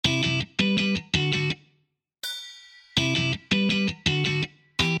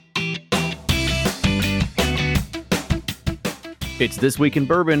It's This Week in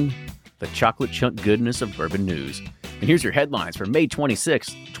Bourbon, the chocolate chunk goodness of bourbon news. And here's your headlines for May 26,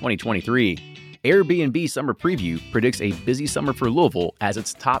 2023. Airbnb Summer Preview predicts a busy summer for Louisville as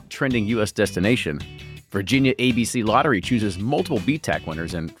its top trending U.S. destination. Virginia ABC Lottery chooses multiple BTAC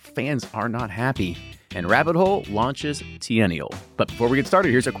winners and fans are not happy. And Rabbit Hole launches Tenniel. But before we get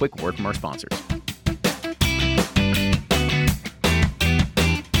started, here's a quick word from our sponsors.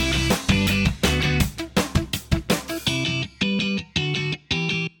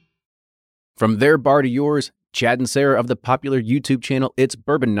 From their bar to yours, Chad and Sarah of the popular YouTube channel It's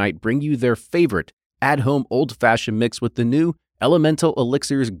Bourbon Night bring you their favorite at-home old-fashioned mix with the new Elemental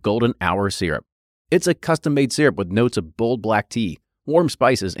Elixir's Golden Hour Syrup. It's a custom-made syrup with notes of bold black tea, warm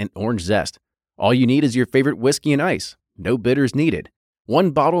spices, and orange zest. All you need is your favorite whiskey and ice. No bitters needed.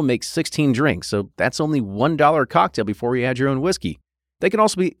 One bottle makes 16 drinks, so that's only $1 a cocktail before you add your own whiskey. They can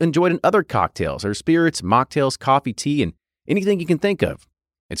also be enjoyed in other cocktails or spirits, mocktails, coffee, tea, and anything you can think of.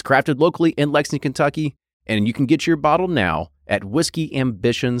 It's crafted locally in Lexington, Kentucky, and you can get your bottle now at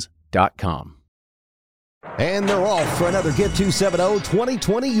whiskeyambitions.com. And they're off for another Get 270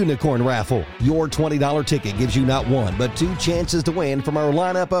 2020 Unicorn Raffle. Your $20 ticket gives you not one, but two chances to win from our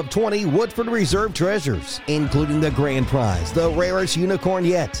lineup of 20 Woodford Reserve treasures, including the grand prize, the rarest unicorn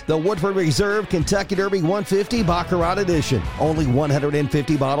yet, the Woodford Reserve Kentucky Derby 150 Baccarat Edition. Only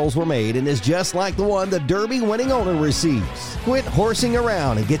 150 bottles were made and is just like the one the Derby winning owner receives. Quit horsing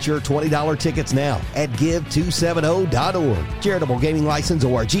around and get your $20 tickets now at give270.org. Charitable Gaming License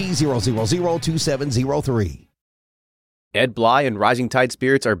ORG 0002703. Ed Bly and Rising Tide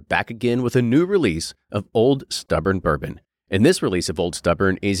Spirits are back again with a new release of Old Stubborn Bourbon. And this release of Old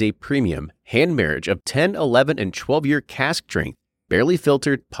Stubborn is a premium hand marriage of 10, 11, and 12-year cask strength, barely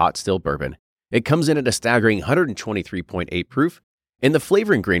filtered pot still bourbon. It comes in at a staggering 123.8 proof. And the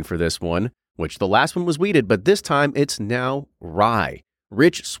flavoring grain for this one, which the last one was wheated, but this time it's now rye.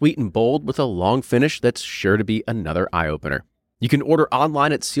 Rich, sweet, and bold with a long finish that's sure to be another eye-opener. You can order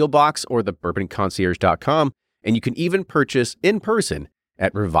online at Sealbox or thebourbonconcierge.com, and you can even purchase in person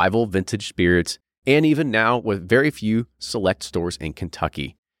at Revival Vintage Spirits, and even now with very few select stores in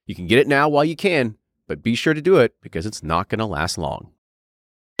Kentucky. You can get it now while you can, but be sure to do it because it's not going to last long.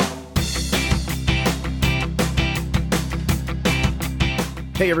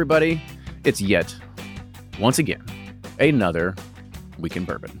 Hey everybody, it's once again, another Week in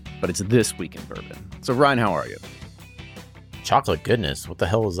Bourbon, but it's This Week in Bourbon. So Ryan, how are you? Chocolate goodness. What the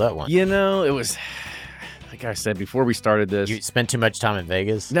hell was that one? You know, it was, like I said before we started this. You spent too much time in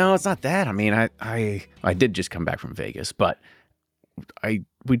Vegas? No, it's not that. I mean, I did just come back from Vegas, but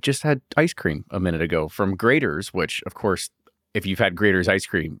we just had ice cream a minute ago from Grater's, which, of course, if you've had Grater's ice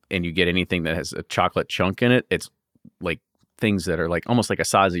cream and you get anything that has a chocolate chunk in it, it's like things that are like almost like a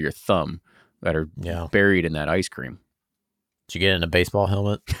size of your thumb that are buried in that ice cream. Did you get in a baseball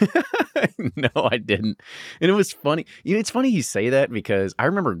helmet? No, I didn't. And it was funny. You know, it's funny you say that because I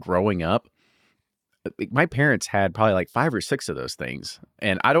remember growing up, my parents had probably like 5 or 6 of those things.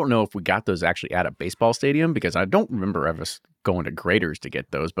 And I don't know if we got those actually at a baseball stadium because I don't remember us going to Grater's to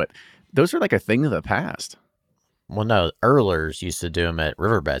get those, but those are like a thing of the past. Well, no, Earlers used to do them at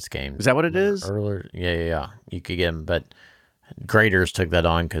Riverbeds games. Is that what it is? Earler, yeah. You could get them, but Grater's took that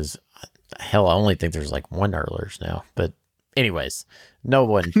on because, hell, I only think there's like one Earlers now. But anyways, no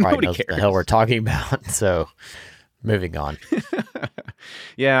one probably knows what the hell we're talking about. So moving on.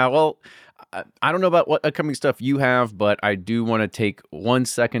 Yeah, well, I don't know about what upcoming stuff you have, but I do want to take 1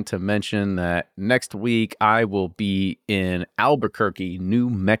 second to mention that next week I will be in Albuquerque, New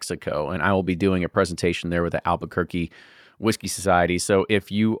Mexico, and I will be doing a presentation there with the Albuquerque Whiskey Society. So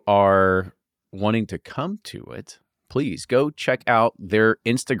if you are wanting to come to it, please go check out their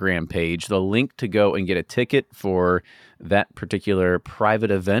Instagram page. The link to go and get a ticket for that particular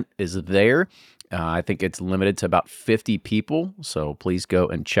private event is there. I think it's limited to about 50 people, so please go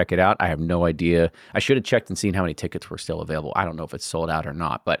and check it out. I have no idea. I should have checked and seen how many tickets were still available. I don't know if it's sold out or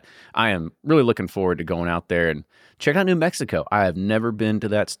not, but I am really looking forward to going out there and check out New Mexico. I have never been to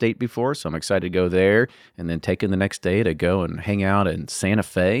that state before, so I'm excited to go there and then taking the next day to go and hang out in Santa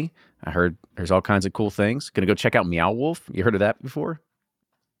Fe. I heard there's all kinds of cool things. Going to go check out Meow Wolf. You heard of that before?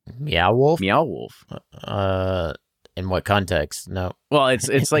 Meow Wolf? Meow Wolf. In what context? No. Well,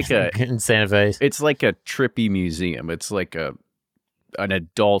 it's like a in Santa Fe. It's like a trippy museum. It's like an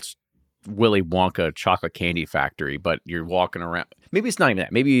adult Willy Wonka chocolate candy factory, but you're walking around. Maybe it's not even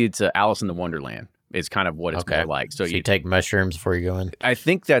that. Maybe it's Alice in the Wonderland. It's kind of what it's more like. So you take mushrooms before you go in. I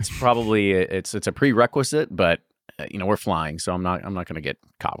think that's probably it's a prerequisite, but we're flying, so I'm not going to get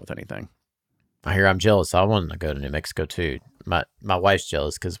caught with anything. I hear I'm jealous. I want to go to New Mexico too. My wife's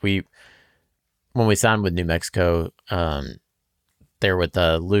jealous because when we signed with New Mexico, there with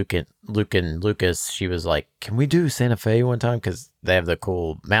Luke and Lucas, she was like, "Can we do Santa Fe one time? Because they have the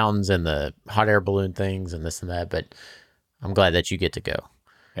cool mountains and the hot air balloon things and this and that." But I'm glad that you get to go.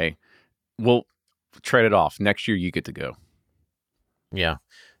 Hey, we'll trade it off. Next year, you get to go. Yeah,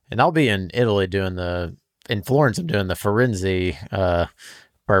 and I'll be in Italy in Florence. I'm doing the Firenze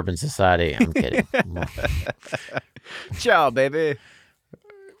Bourbon Society. I'm kidding. Ciao, baby.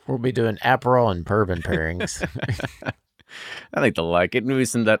 We'll be doing Aperol and bourbon pairings. I think they'll like it. Maybe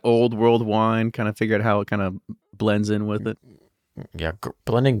some of that old world wine, kind of figure out how it kind of blends in with it. Yeah,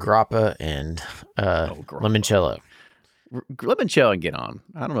 blending grappa and limoncello. Limoncello and get on.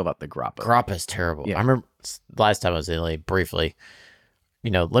 I don't know about the grappa. Grappa is terrible. Yeah. I remember last time I was in Italy, briefly,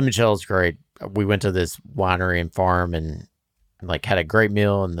 limoncello is great. We went to this winery and farm and like had a great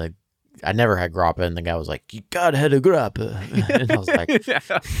meal, and I never had grappa, and the guy was like, "You gotta have a grappa," and I was like,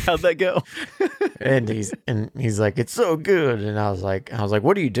 "How'd that go?" and he's like, "It's so good," and I was like,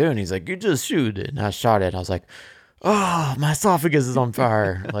 "What are you doing?" He's like, "You just shoot it," and I shot it. And I was like, "Oh, my esophagus is on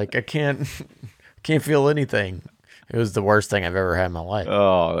fire! Like I can't feel anything." It was the worst thing I've ever had in my life.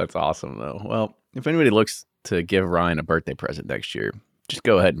 Oh, that's awesome though. Well, if anybody looks to give Ryan a birthday present next year, just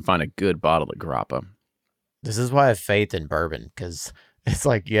go ahead and find a good bottle of grappa. This is why I have faith in bourbon, because it's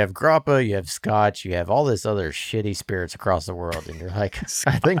like you have grappa, you have scotch, you have all this other shitty spirits across the world, and you're like,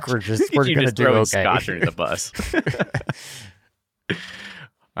 I think we're going to do okay. Scotch under the bus.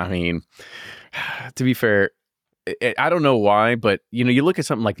 I mean, to be fair, I don't know why, but you look at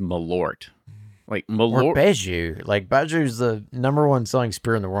something like Malort. Or Baijiu. Like Baijiu's the number one selling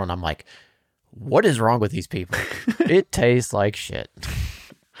spirit in the world. And I'm like, what is wrong with these people? It tastes like shit.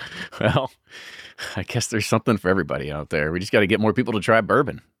 Well, I guess there's something for everybody out there. We just got to get more people to try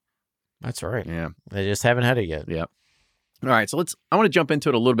bourbon. That's right. Yeah. They just haven't had it yet. Yeah. All right. So I want to jump into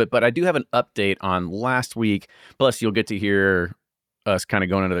it a little bit, but I do have an update on last week. Plus, you'll get to hear us kind of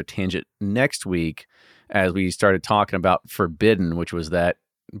going on another tangent next week as we started talking about Forbidden, which was that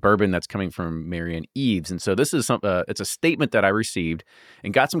bourbon that's coming from Marianne Eaves. And so this is it's a statement that I received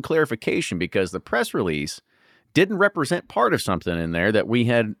and got some clarification because the press release didn't represent part of something in there that we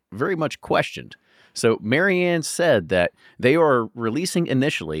had very much questioned. So Marianne said that they are releasing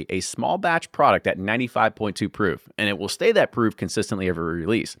initially a small batch product at 95.2 proof, and it will stay that proof consistently every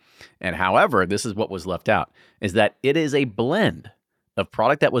release. And however, this is what was left out, is that it is a blend of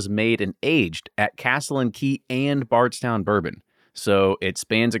product that was made and aged at Castle and Key and Bardstown Bourbon. So it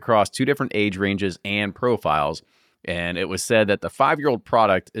spans across two different age ranges and profiles. And it was said that the 5-year-old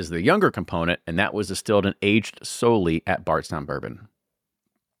product is the younger component, and that was distilled and aged solely at Bardstown Bourbon.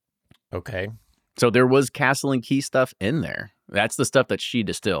 Okay. So there was Castle and Key stuff in there. That's the stuff that she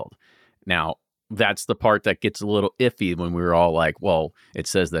distilled. Now, that's the part that gets a little iffy when we were all like, well, it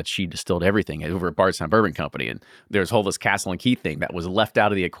says that she distilled everything over at Bardstown Bourbon Company. And there's this Castle and Key thing that was left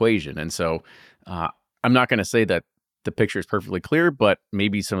out of the equation. And so I'm not going to say that the picture is perfectly clear, but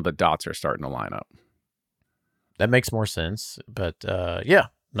maybe some of the dots are starting to line up. That makes more sense. But yeah,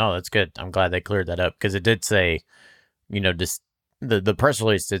 no, that's good. I'm glad they cleared that up because it did say, the press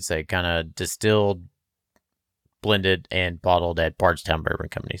release did say kind of distilled, blended, and bottled at Bardstown Bourbon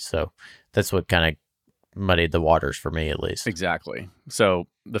Company. So that's what kind of muddied the waters for me, at least. Exactly. So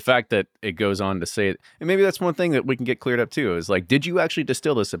the fact that it goes on to say it, and maybe that's one thing that we can get cleared up too, is like, did you actually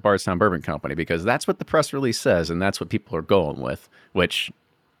distill this at Bardstown Bourbon Company? Because that's what the press release says, and that's what people are going with, which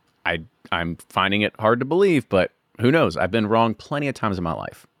I'm finding it hard to believe, but who knows? I've been wrong plenty of times in my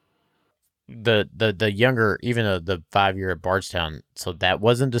life. The younger, even the 5-year at Bardstown, so that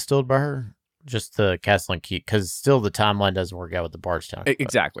wasn't distilled by her? Just the Castle and Key, because still the timeline doesn't work out with the Bardstown.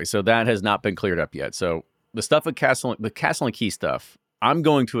 Exactly. So that has not been cleared up yet. So the stuff with the Castle and Key stuff, I'm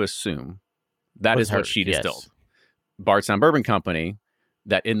going to assume that is what she distilled. Yes. Bardstown Bourbon Company,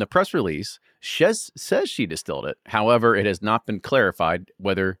 that in the press release says she distilled it. However, it has not been clarified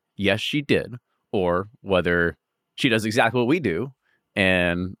whether yes she did or whether she does exactly what we do,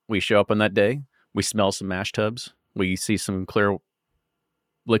 and we show up on that day, we smell some mash tubs, we see some clear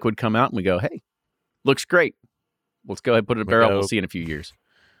liquid come out, and we go, hey, looks great. Let's go ahead and put it in a barrel. We'll see in a few years.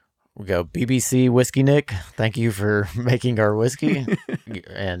 We go, BBC Whiskey Nick, thank you for making our whiskey.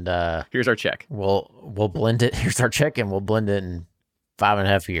 And here's our check. We'll blend it. Here's our check, and we'll blend it in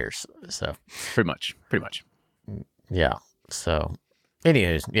 5.5 years. So pretty much. Yeah. So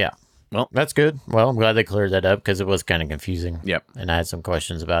anyways, yeah. Well, that's good. Well, I'm glad they cleared that up because it was kind of confusing. Yep. And I had some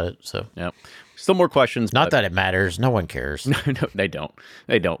questions about it. So yep. Still more questions. Not that it matters. No one cares. No, they don't.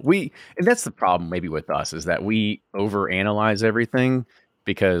 And that's the problem maybe with us, is that we overanalyze everything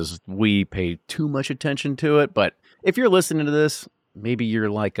because we pay too much attention to it. But if you're listening to this, maybe you're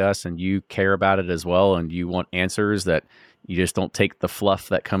like us and you care about it as well, and you want answers that you just don't take the fluff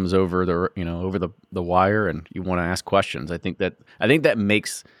that comes over over the wire, and you want to ask questions. I think that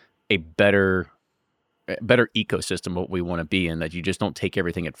makes a better ecosystem what we want to be in, that you just don't take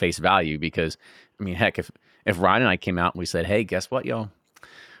everything at face value. Because I mean, heck, if Ryan and I came out and we said, hey, guess what, y'all,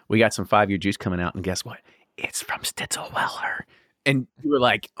 we got some 5-year juice coming out, and guess what, it's from Stitzelweller. And you were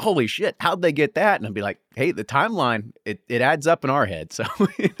like, holy shit, how'd they get that? And I'd be like, hey, the timeline, it adds up in our head. So,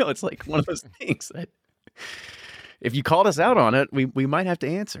 it's like one of those things that if you called us out on it, we might have to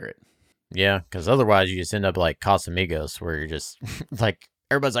answer it. Yeah, because otherwise you just end up like Casamigos, where you're just like,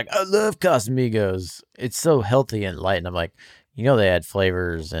 everybody's like, I love Casamigos. It's so healthy and light. And I'm like, they add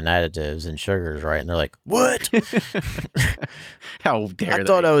flavors and additives and sugars, right? And they're like, what? How dare they? I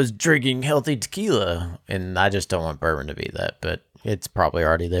thought I was drinking healthy tequila. And I just don't want bourbon to be that. But it's probably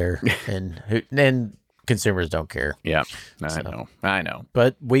already there. And consumers don't care. Yeah, I know.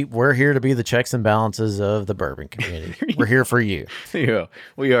 But we're here to be the checks and balances of the bourbon community. We're here for you. Yeah,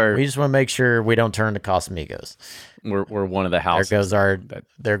 we are. We just want to make sure we don't turn to Casamigos. We're one of the houses.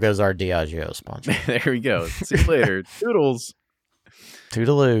 There goes our Diageo sponsor. There we go. See you later. Toodles.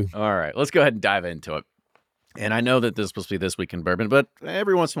 Toodaloo. All right, let's go ahead and dive into it. And I know that this is supposed to be This Week in Bourbon, but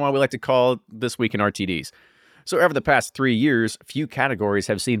every once in a while we like to call it This Week in RTDs. So over the past 3 years, few categories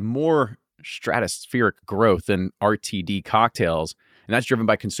have seen more stratospheric growth than RTD cocktails. And that's driven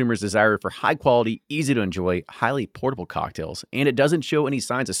by consumers' desire for high quality, easy to enjoy, highly portable cocktails. And it doesn't show any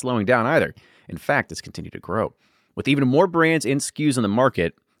signs of slowing down either. In fact, it's continued to grow. With even more brands and SKUs on the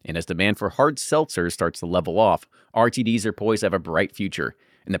market, and as demand for hard seltzers starts to level off, RTDs are poised to have a bright future.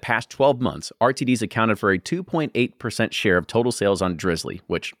 In the past 12 months, RTDs accounted for a 2.8% share of total sales on Drizzly,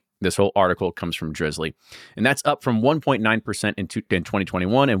 which this whole article comes from Drizzly. And that's up from 1.9% in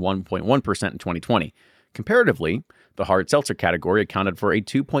 2021 and 1.1% in 2020. Comparatively, the hard seltzer category accounted for a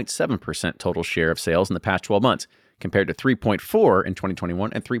 2.7% total share of sales in the past 12 months, compared to 3.4% in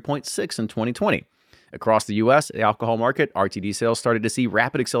 2021 and 3.6% in 2020. Across the U.S., the alcohol market, RTD sales started to see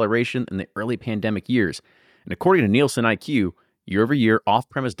rapid acceleration in the early pandemic years. And according to Nielsen IQ, year-over-year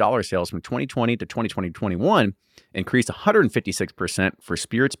off-premise dollar sales from 2020 to 2021 increased 156% for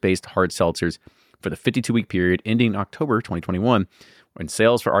spirits-based hard seltzers for the 52-week period ending October 2021, when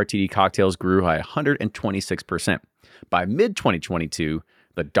sales for RTD cocktails grew by 126%. By mid-2022,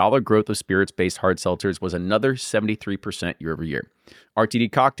 the dollar growth of spirits-based hard seltzers was another 73% year-over-year.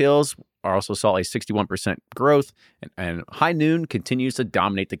 RTD cocktails also saw a 61% growth, and High Noon continues to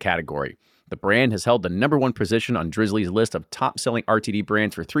dominate the category. The brand has held the number one position on Drizzly's list of top-selling RTD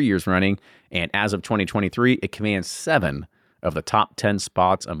brands for 3 years running, and as of 2023, it commands 7 of the top 10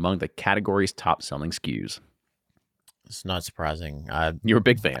 spots among the category's top-selling SKUs. It's not surprising. You're a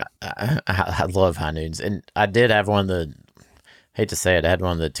big fan. I love High Noons, and I did have one of the, hate to say it, I had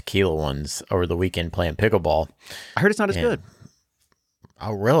one of the tequila ones over the weekend playing pickleball. I heard it's not as good.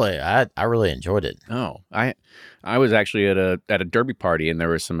 Oh, really? I really enjoyed it. Oh, I was actually at a derby party, and there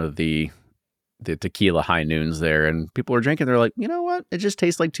were some of the tequila High Noons there, and people were drinking. They're like, you know what? It just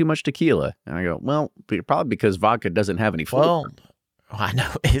tastes like too much tequila. And I go, well, probably because vodka doesn't have any flavor. Well, I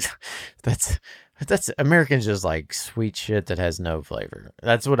know. That's Americans just like sweet shit that has no flavor.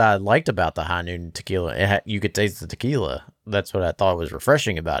 That's what I liked about the High Noon tequila. You could taste the tequila. That's what I thought was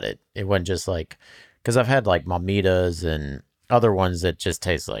refreshing about it. It wasn't just like, because I've had like Mamitas and other ones that just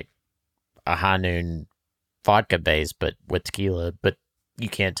taste like a High Noon vodka base, but with tequila, but you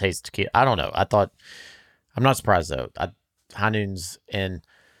can't taste tequila. I don't know. I'm not surprised though. High Noons, and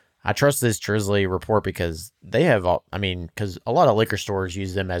I trust this Drizzly report because they have because a lot of liquor stores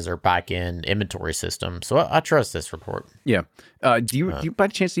use them as their back-end inventory system. So I trust this report. Yeah. Do you by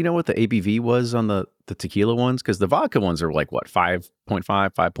chance, do you know what the ABV was on the tequila ones? Because the vodka ones are like what, 5.5,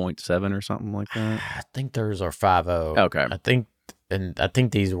 5.7 or something like that? I think theirs are 5.0. Okay. I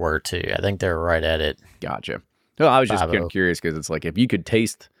think these were too. I think they're right at it. Gotcha. No, I was just getting curious because it's like if you could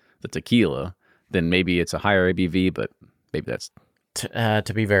taste the tequila, then maybe it's a higher ABV, but maybe that's...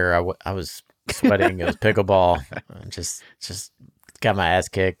 To be fair, I was sweating. It was pickleball. just got my ass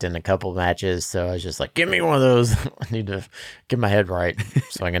kicked in a couple matches, so I was just like, give me one of those. I need to get my head right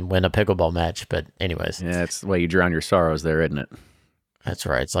so I can win a pickleball match. But anyways. Yeah, that's the way you drown your sorrows there, isn't it? That's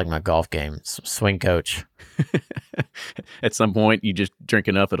right. It's like my golf game. Swing coach. At some point, you just drink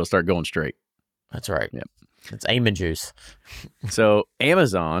enough, it'll start going straight. That's right. Yep. It's Amen juice. So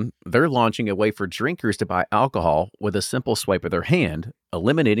Amazon, they're launching a way for drinkers to buy alcohol with a simple swipe of their hand,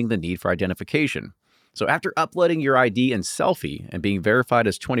 eliminating the need for identification. So after uploading your ID and selfie and being verified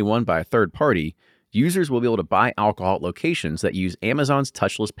as 21 by a third party, users will be able to buy alcohol at locations that use Amazon's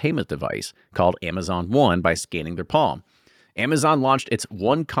touchless payment device called Amazon One by scanning their palm. Amazon launched its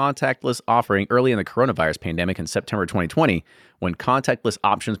one contactless offering early in the coronavirus pandemic in September 2020, when contactless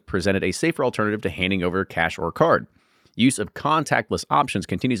options presented a safer alternative to handing over cash or card. Use of contactless options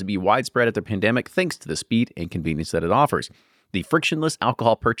continues to be widespread at the pandemic thanks to the speed and convenience that it offers. The frictionless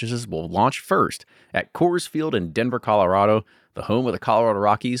alcohol purchases will launch first at Coors Field in Denver, Colorado, the home of the Colorado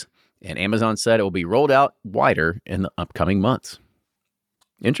Rockies, and Amazon said it will be rolled out wider in the upcoming months.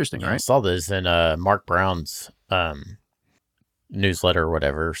 Interesting, right? I saw this in Mark Brown's newsletter or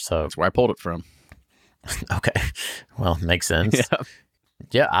whatever, so that's where I pulled it from. Okay, well, makes sense.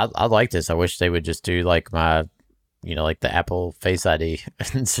 Yeah, I like this. I wish they would just do like my, like the Apple Face ID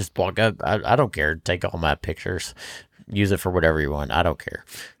and just walk up. I don't care. Take all my pictures. Use it for whatever you want. I don't care,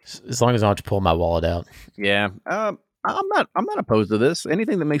 as long as I don't have to pull my wallet out. Yeah, I'm not opposed to this.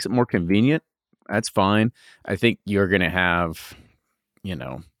 Anything that makes it more convenient, that's fine. I think you're gonna have,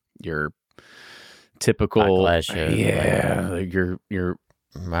 your typical backlash, your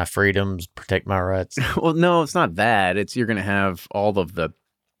my freedoms, protect my rights. Well, no, it's not that. It's you're gonna have all of the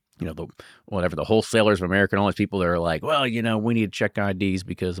the wholesalers of America and all these people that are like, well, we need to check IDs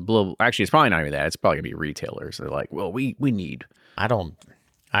because actually, it's probably not even that. It's probably gonna be retailers. They're like, well, we need.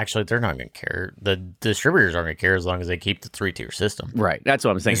 Actually, they're not gonna care. The distributors aren't gonna care as long as they keep the 3-tier system. Right. That's what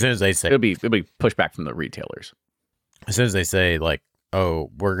I'm saying. As soon as they say it'll be pushback from the retailers. As soon as they say like,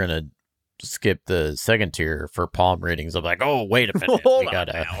 oh, we're gonna skip the second tier for palm readings, I'm like, oh, wait a minute, we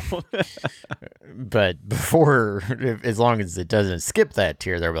gotta. But before, as long as it doesn't skip that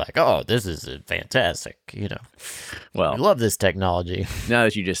tier, they're like, oh, this is fantastic. Well, I love this technology. Now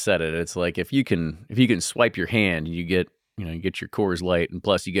that you just said it, it's like if you can swipe your hand, you get your Coors Light, and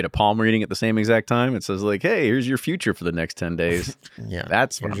plus you get a palm reading at the same exact time. It says like, hey, here's your future for the next 10 days. Yeah,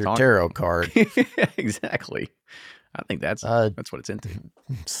 that's what here's your tarot card. Exactly. I think that's what it's into.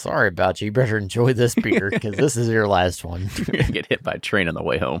 Sorry about you. You better enjoy this beer because this is your last one. You're going to get hit by a train on the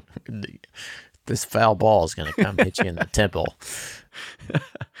way home. This foul ball is going to come hit you in the temple.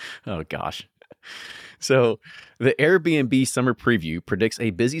 Oh, gosh. So the Airbnb summer preview predicts a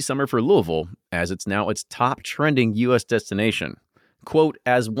busy summer for Louisville as it's now its top trending U.S. destination. Quote,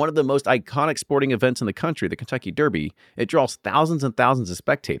 as one of the most iconic sporting events in the country, the Kentucky Derby, it draws thousands and thousands of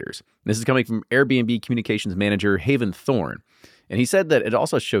spectators. This is coming from Airbnb communications manager Haven Thorne. And he said that it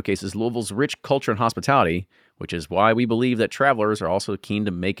also showcases Louisville's rich culture and hospitality, which is why we believe that travelers are also keen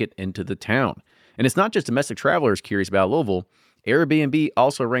to make it into the town. And it's not just domestic travelers curious about Louisville. Airbnb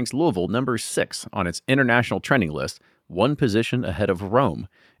also ranks Louisville number 6 on its international trending list, one position ahead of Rome.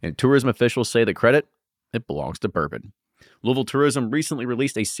 And tourism officials say the credit, it belongs to Bourbon. Louisville Tourism recently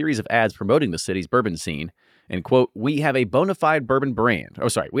released a series of ads promoting the city's bourbon scene. And, quote, we have a bona fide brand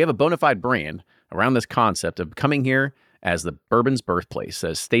around this concept of coming here as the bourbon's birthplace,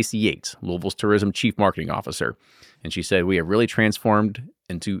 says Stacy Yates, Louisville's tourism chief marketing officer. And she said, we have really transformed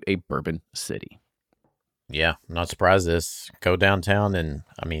into a bourbon city. Yeah, I'm not surprised this. Go downtown and,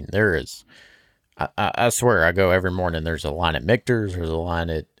 there is, I swear, I go every morning. There's a line at Michter's. There's a line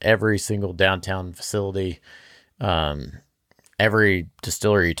at every single downtown facility. Every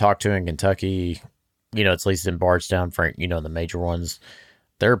distillery you talk to in Kentucky, it's at least in Bardstown, Frank, the major ones,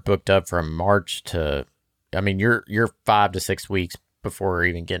 they're booked up from March to, you're 5 to 6 weeks before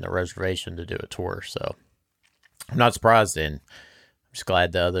even getting a reservation to do a tour. So I'm not surprised, and I'm just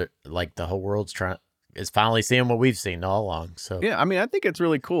glad the whole world's is finally seeing what we've seen all along. So yeah, I think it's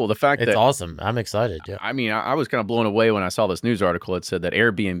really cool. The fact it's awesome. I'm excited. Yeah. I was kind of blown away when I saw this news article. It said that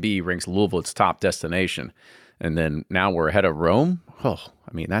Airbnb ranks Louisville its top destination. And then now we're ahead of Rome. Oh,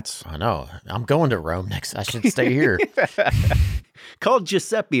 I know. I'm going to Rome next. I should stay here. Call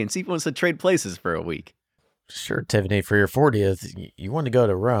Giuseppe and see if he wants to trade places for a week. Sure, Tiffany, for your 40th, you want to go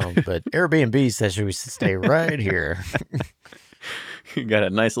to Rome, but Airbnb says we should stay right here. You got a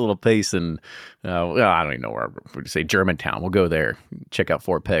nice little place in, I don't even know where, would you say Germantown. We'll go there, check out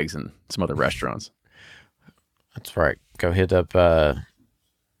Four Pegs and some other restaurants. That's right. Go hit up the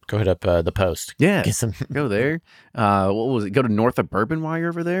Post. Yeah, go there. What was it? Go to north of Bourbon while you're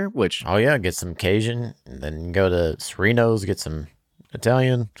over there. Oh yeah, get some Cajun, and then go to Sereno's, get some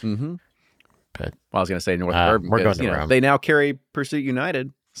Italian. Mm-hmm. But I was going to say north of Bourbon. We're going to Rome. They now carry Pursuit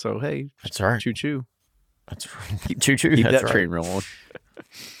United. So hey, that's right. Choo choo. That's right. Choo choo. Keep that's that right. train rolling.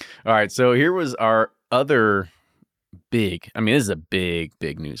 All right. So here was our other big. This is a big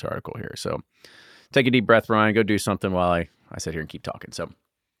news article here. So take a deep breath, Ryan. Go do something while I sit here and keep talking. So.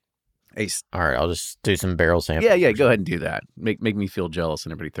 All right, I'll just do some barrel sampling. Yeah, go ahead and do that. Make me feel jealous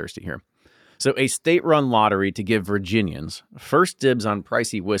and everybody thirsty here. So a state-run lottery to give Virginians first dibs on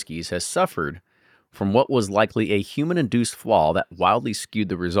pricey whiskeys has suffered from what was likely a human-induced flaw that wildly skewed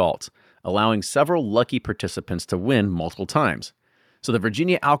the results. allowing several lucky participants to win multiple times. So the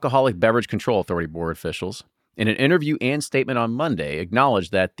Virginia Alcoholic Beverage Control Authority board officials, in an interview and statement on Monday,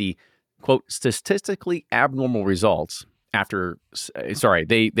 acknowledged that the, quote, statistically abnormal results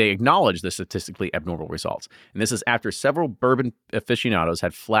they acknowledged the statistically abnormal results. And this is after several bourbon aficionados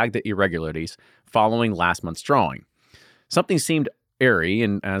had flagged the irregularities following last month's drawing. Something seemed airy,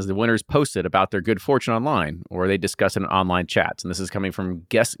 and as the winners posted about their good fortune online, or they discussed in online chats. And this is coming from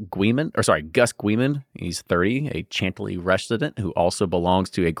Gus Guiman. He's 30, a Chantilly resident who also belongs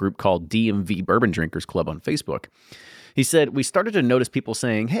to a group called DMV Bourbon Drinkers Club on Facebook. He said, "We started to notice people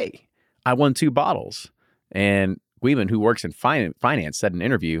saying, 'Hey, I won 2 bottles.'" And Guiman, who works in finance, said in an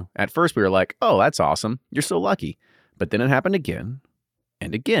interview, "At first we were like, 'Oh, that's awesome. You're so lucky.' But then it happened again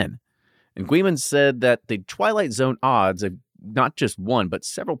and again." And Guiman said that the Twilight Zone odds of not just one, but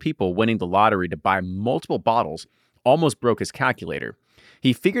several people winning the lottery to buy multiple bottles almost broke his calculator.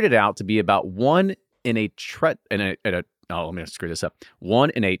 He figured it out to be about 1 in a tredecillion.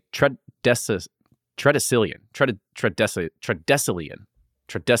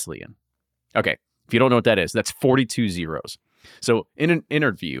 Okay. If you don't know what that is, that's 42 zeros. So in an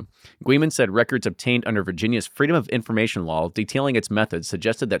interview, Guiman said records obtained under Virginia's Freedom of Information law detailing its methods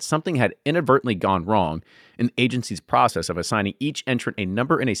suggested that something had inadvertently gone wrong in the agency's process of assigning each entrant a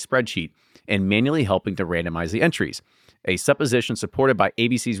number in a spreadsheet and manually helping to randomize the entries. A supposition supported by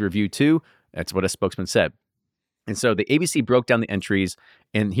ABC's Review 2, that's what a spokesman said. And so the ABC broke down the entries,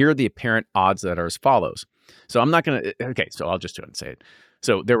 and here are the apparent odds that are as follows. So I'm not going to, okay, so I'll just do it and say it.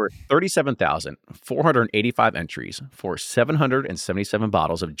 So there were 37,485 entries for 777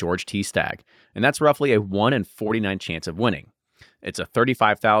 bottles of George T. Stagg, and that's roughly a 1 in 49 chance of winning. It's a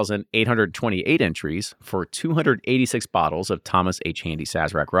 35,828 entries for 286 bottles of Thomas H. Handy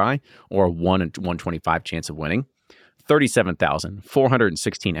Sazerac Rye, or a 1 in 125 chance of winning.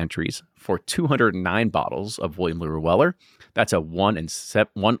 37,416 entries for 209 bottles of William Lou Weller. That's a 1 in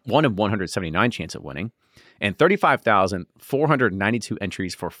 179 chance of winning. And 35,492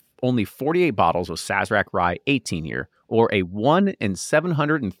 entries for only 48 bottles of Sazerac Rye 18-year, or a 1 in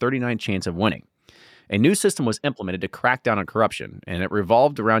 739 chance of winning. A new system was implemented to crack down on corruption, and it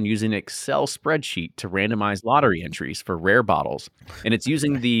revolved around using an Excel spreadsheet to randomize lottery entries for rare bottles. And it's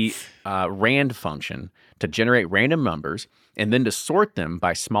using the RAND function to generate random numbers and then to sort them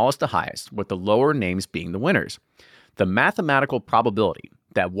by smallest to highest, with the lower names being the winners. The mathematical probability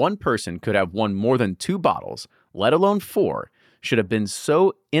that one person could have won more than 2 bottles, let alone 4, should have been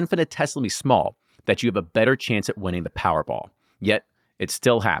so infinitesimally small that you have a better chance at winning the Powerball. Yet, it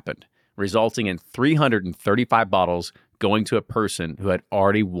still happened, resulting in 335 bottles going to a person who had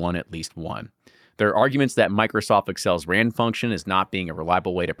already won at least one. There are arguments that Microsoft Excel's RAND function is not being a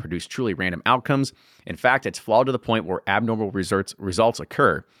reliable way to produce truly random outcomes. In fact, it's flawed to the point where abnormal results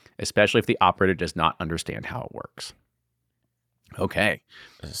occur, especially if the operator does not understand how it works. Okay.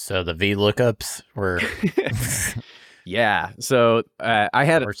 So the VLOOKUPs were... Yeah. So I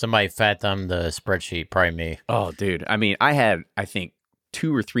had... Or somebody fat thumbed the spreadsheet, probably me. Oh, dude. I mean, I had, I think,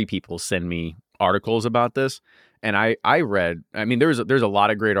 2 or 3 people send me articles about this. And I read, I mean, there's a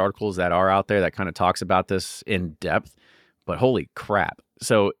lot of great articles that are out there that kind of talks about this in depth, but holy crap.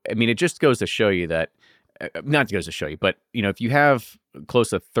 So, I mean, it just goes to show you that, not goes to show you, but, you know, if you have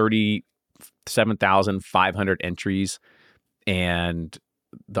close to 37,500 entries and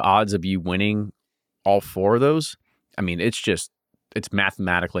the odds of you winning all 4 of those, I mean, it's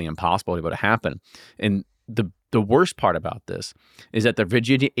mathematically impossible to be able to happen. And the worst part about this is that the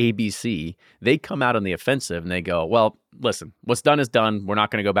Virginia ABC, they come out on the offensive and they go, well, listen, what's done is done. We're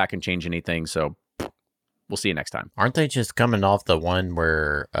not going to go back and change anything. So we'll see you next time. Aren't they just coming off the one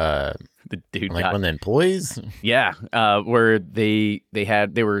where the dude like one of the employees? Yeah. Where they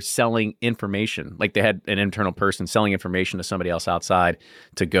were selling information. Like they had an internal person selling information to somebody else outside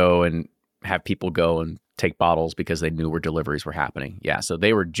to go and have people go and take bottles because they knew where deliveries were happening. Yeah. So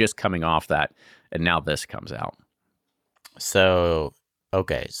they were just coming off that. And now this comes out. So,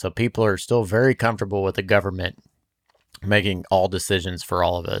 okay. So people are still very comfortable with the government making all decisions for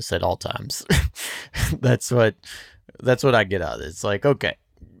all of us at all times. That's what I get out of it. It's like, okay.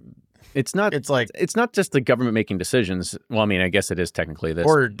 It's not just the government making decisions. Well, I mean, I guess it is technically this,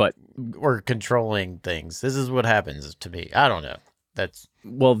 but or controlling things. This is what happens to me. I don't know.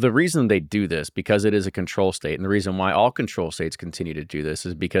 Well, the reason they do this, because it is a control state, and the reason why all control states continue to do this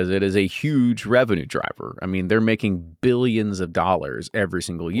is because it is a huge revenue driver. I mean, they're making billions of dollars every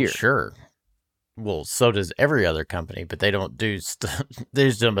single year. Well, sure. Well, so does every other company, but they don't do stuff. They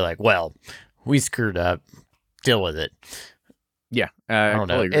just don't be like, well, we screwed up. Deal with it. Yeah. I don't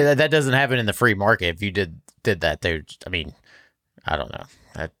know. That doesn't happen in the free market. If you did that, I mean, I don't know.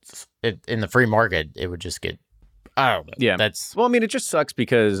 That's it. In the free market, it would just get, I don't know. Yeah. Well, I mean, it just sucks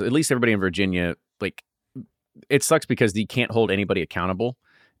because at least everybody in Virginia, like, it sucks because you can't hold anybody accountable.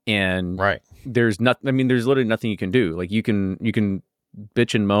 And right. There's nothing, I mean, there's literally nothing you can do. Like, you can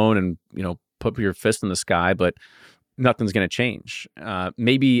bitch and moan and, put your fist in the sky, but nothing's going to change.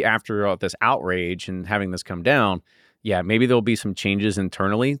 Maybe after all this outrage and having this come down, yeah, maybe there'll be some changes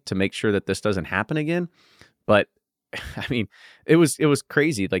internally to make sure that this doesn't happen again. But I mean, it was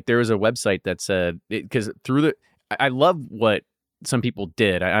crazy. Like, there was a website that said, because I love what some people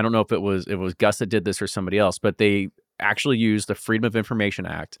did. I don't know if it was Gus that did this or somebody else, but they actually used the Freedom of Information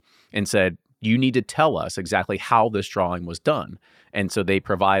Act and said, you need to tell us exactly how this drawing was done. And so they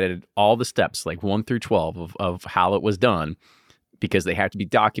provided all the steps, like 1 through 12 of how it was done, because they have to be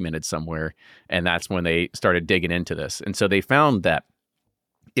documented somewhere. And that's when they started digging into this. And so they found that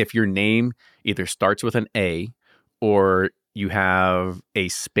if your name either starts with an A or you have a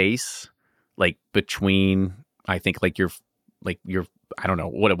space like between, I think like your I don't know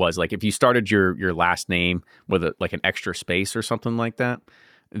what it was. Like if you started your last name with like an extra space or something like that,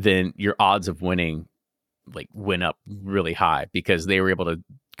 then your odds of winning like went up really high, because they were able to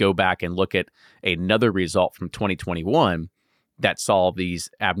go back and look at another result from 2021 that saw these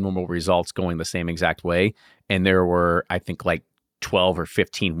abnormal results going the same exact way. And there were, I think, like 12 or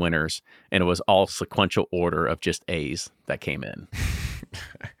 15 winners, and it was all sequential order of just A's that came in.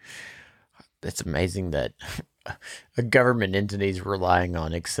 It's amazing that a government entity is relying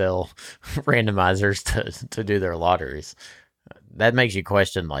on Excel randomizers to do their lotteries. That makes you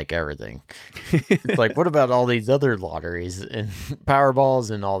question like everything. It's like, what about all these other lotteries and Powerballs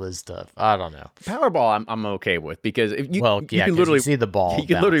and all this stuff? I don't know. Powerball, I'm okay with, because if you can literally see the ball. You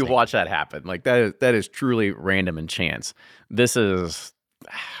can literally watch that happen. Like that is truly random and chance. This is,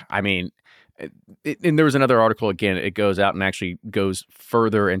 I mean, and there was another article, again, it goes out and actually goes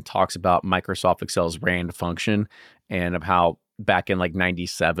further and talks about Microsoft Excel's RAND function and of how back in like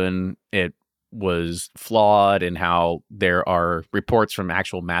 97, it was flawed, and how there are reports from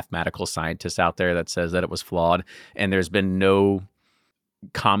actual mathematical scientists out there that says that it was flawed. And there's been no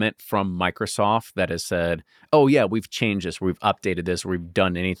comment from Microsoft that has said, oh yeah, we've changed this, we've updated this, we've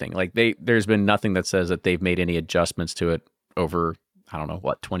done anything. Like there's been nothing that says that they've made any adjustments to it over, I don't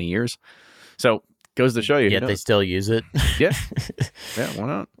know, 20 years. So goes to show you. Yet they still use it. Yeah. Yeah, why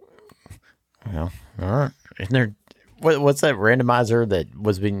not? Well, all right. Isn't there, what's that randomizer that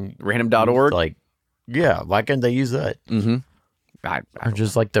was being random.org? Like, yeah, why can't they use that? Mm-hmm. Or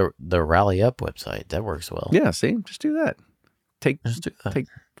just like the Rally Up website. That works well. Yeah, see? Just do that. Take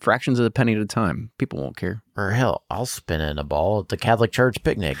fractions of a penny at a time. People won't care. Or hell, I'll spin in a ball at the Catholic Church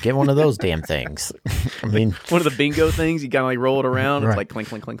picnic. Get one of those damn things. I mean, one of the bingo things, you kind of like roll it around. Right. It's like clink,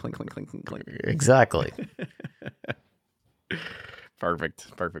 clink, clink, clink, clink, clink, clink. Exactly. Perfect.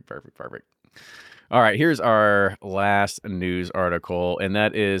 All right, here's our last news article, and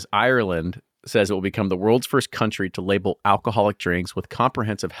that is Ireland says it will become the world's first country to label alcoholic drinks with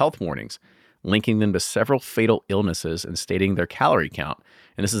comprehensive health warnings, linking them to several fatal illnesses and stating their calorie count.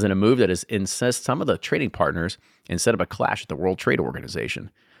 And this is in a move that has incensed some of the trading partners and set up a clash at the World Trade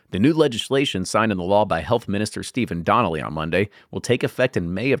Organization. The new legislation signed into law by Health Minister Stephen Donnelly on Monday will take effect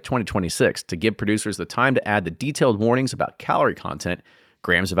in May of 2026 to give producers the time to add the detailed warnings about calorie content,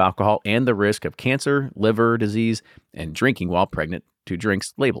 grams of alcohol, and the risk of cancer, liver disease, and drinking while pregnant to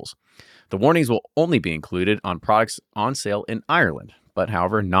drinks labels. The warnings will only be included on products on sale in Ireland, but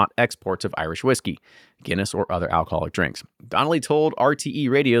however, not exports of Irish whiskey, Guinness, or other alcoholic drinks. Donnelly told RTE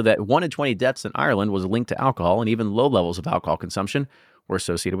Radio that 1 in 20 deaths in Ireland was linked to alcohol, and even low levels of alcohol consumption were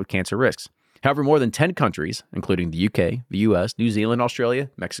associated with cancer risks. However, more than 10 countries, including the UK, the US, New Zealand, Australia,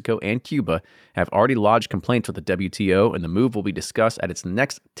 Mexico, and Cuba, have already lodged complaints with the WTO, and the move will be discussed at its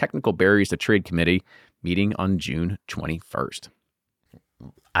next Technical Barriers to Trade Committee meeting on June 21st.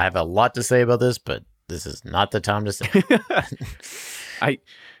 I have a lot to say about this, but this is not the time to say.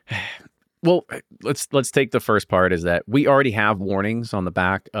 Well, let's take the first part, is that we already have warnings on the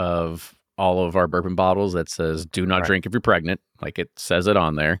back of all of our bourbon bottles that says do not drink if you're pregnant. Like, it says it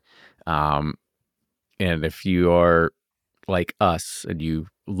on there. And if you are like us and you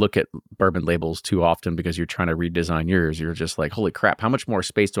look at bourbon labels too often because you're trying to redesign yours, you're just like, holy crap, how much more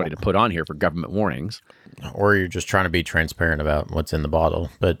space do I need to put on here for government warnings? Or you're just trying to be transparent about what's in the bottle.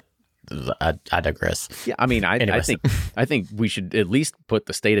 But I digress. Yeah, I mean, I think we should at least put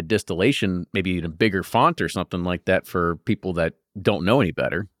the state of distillation maybe in a bigger font or something like that for people that don't know any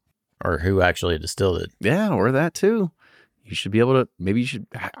better. Or who actually distilled it. Yeah, or that too. You should be able to,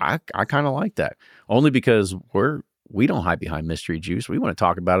 I kind of like that. Only because we don't hide behind mystery juice. We want to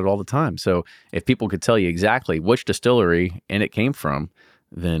talk about it all the time. So if people could tell you exactly which distillery and it came from,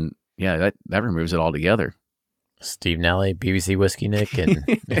 then yeah, that removes it altogether. Steve Nally, BBC Whiskey Nick, and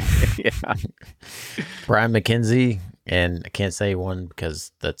Yeah. Brian McKenzie, and I can't say one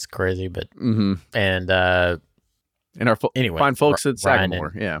because that's crazy, but and our anyway, fine folks at Ryan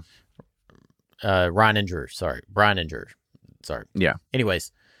Sagamore, yeah. Brian Inger, sorry. Yeah.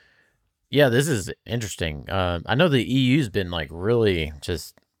 Anyways, yeah, this is interesting. I know the EU's been like really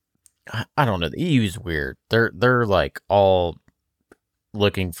just, I don't know. The EU's weird. They're like all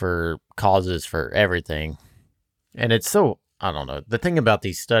looking for causes for everything, and it's so, I don't know. The thing about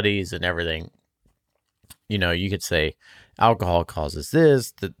these studies and everything, you know, you could say alcohol causes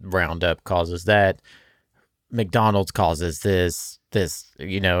this, the Roundup causes that, McDonald's causes this,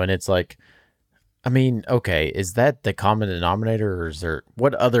 you know, and it's like, I mean, okay, is that the common denominator, or is there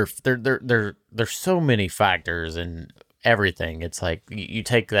what other? There's so many factors and everything. It's like you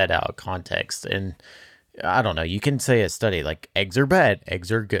take that out of context, and I don't know. You can say a study like eggs are bad,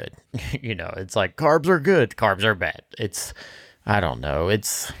 eggs are good. You know, it's like carbs are good, carbs are bad. It's, I don't know.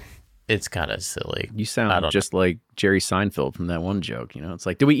 It's kind of silly. You sound just like Jerry Seinfeld from that one joke. You know, it's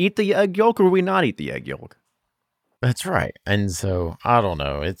like, do we eat the egg yolk or do we not eat the egg yolk? That's right. And so I don't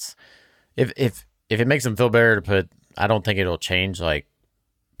know. It's if it makes them feel better to put, I don't think it'll change like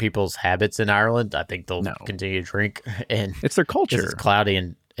people's habits in Ireland. I think they'll continue to drink, and it's their culture. It's cloudy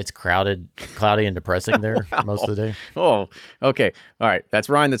and it's cloudy and depressing there most of the day. Oh, okay. All right. That's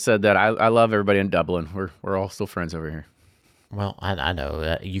Ryan that said that. I love everybody in Dublin. We're all still friends over here. Well, I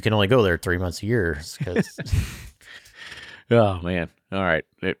know you can only go there 3 months a year. Oh man. All right.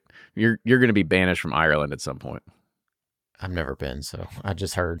 You're going to be banished from Ireland at some point. I've never been, so I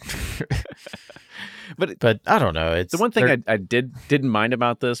just heard. But I don't know. It's the one thing I didn't mind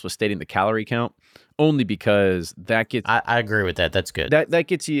about this was stating the calorie count, only because that gets. I agree with that. That's good. That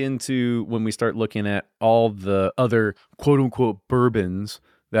gets you into when we start looking at all the other quote unquote bourbons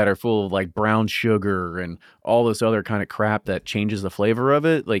that are full of like brown sugar and all this other kind of crap that changes the flavor of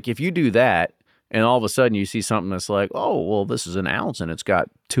it. Like if you do that, and all of a sudden you see something that's like, oh, well, this is an ounce and it's got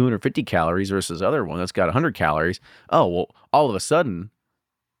 250 calories versus other one that's got 100 calories. Oh, well, all of a sudden,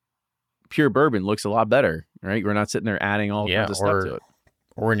 pure bourbon looks a lot better, right? We're not sitting there adding all kinds of stuff to it.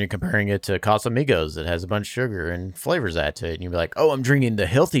 Or when you're comparing it to Casamigos that has a bunch of sugar and flavors added to it, and you'd be like, oh, I'm drinking the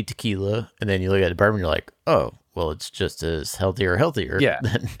healthy tequila. And then you look at the bourbon, you're like, oh, well, it's just as healthier. Yeah.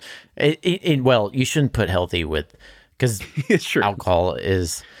 Well, you shouldn't put healthy with, because alcohol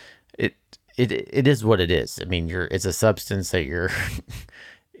is... It is what it is. I mean, it's a substance that you're.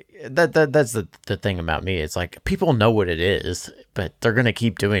 That's the thing about me. It's like people know what it is, but they're gonna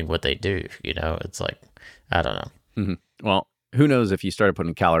keep doing what they do. You know, it's like, I don't know. Mm-hmm. Well, who knows if you started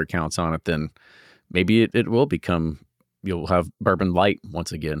putting calorie counts on it, then maybe it will become. You'll have bourbon light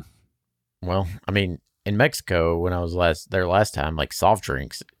once again. Well, I mean, in Mexico when I was there last time, like soft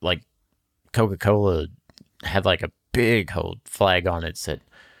drinks, like Coca-Cola had like a big whole flag on it said,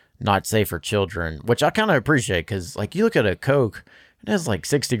 not safe for children, which I kind of appreciate because, like, you look at a Coke, it has like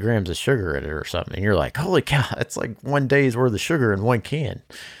 60 grams of sugar in it or something, and you're like, holy cow, it's like one day's worth of sugar in one can.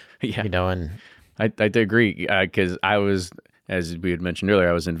 Yeah, you know, and I agree because I was, as we had mentioned earlier,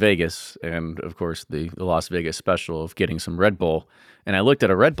 I was in Vegas, and of course the Las Vegas special of getting some Red Bull, and I looked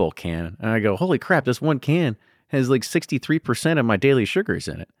at a Red Bull can, and I go, holy crap, this one can has like 63% of my daily sugars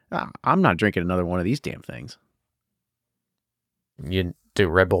in it. I'm not drinking another one of these damn things. You do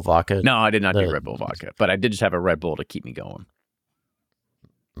Red Bull vodka? No, I did not do Red Bull vodka, but I did just have a Red Bull to keep me going.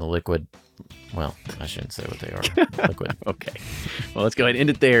 The liquid, well, I shouldn't say what they are. Liquid. Okay. Well, let's go ahead and end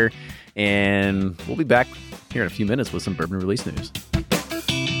it there, and we'll be back here in a few minutes with some bourbon release news.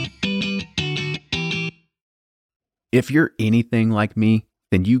 If you're anything like me,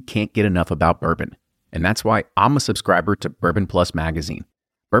 then you can't get enough about bourbon, and that's why I'm a subscriber to Bourbon Plus magazine.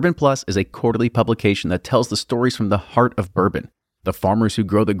 Bourbon Plus is a quarterly publication that tells the stories from the heart of bourbon. The farmers who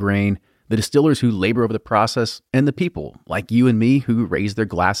grow the grain, the distillers who labor over the process, and the people like you and me who raise their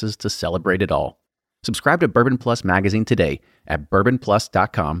glasses to celebrate it all. Subscribe to Bourbon Plus magazine today at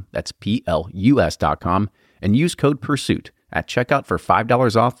bourbonplus.com, that's PLUS.com, and use code PURSUIT at checkout for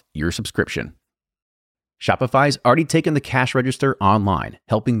 $5 off your subscription. Shopify's already taken the cash register online,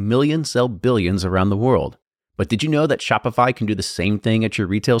 helping millions sell billions around the world. But did you know that Shopify can do the same thing at your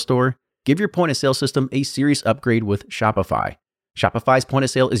retail store? Give your point-of-sale system a serious upgrade with Shopify. Shopify's point of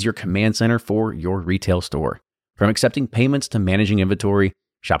sale is your command center for your retail store. From accepting payments to managing inventory,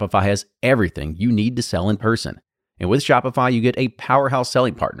 Shopify has everything you need to sell in person. And with Shopify, you get a powerhouse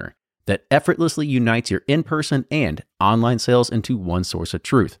selling partner that effortlessly unites your in-person and online sales into one source of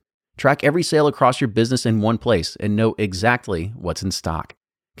truth. Track every sale across your business in one place and know exactly what's in stock.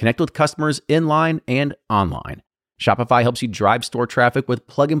 Connect with customers in line and online. Shopify helps you drive store traffic with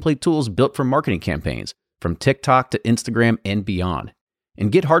plug-and-play tools built for marketing campaigns, from TikTok to Instagram and beyond.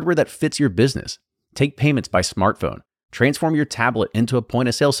 And get hardware that fits your business. Take payments by smartphone, transform your tablet into a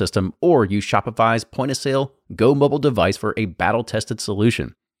point-of-sale system, or use Shopify's point-of-sale Go mobile device for a battle-tested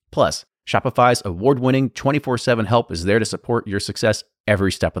solution. Plus, Shopify's award-winning 24/7 help is there to support your success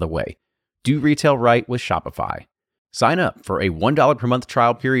every step of the way. Do retail right with Shopify. Sign up for a $1 per month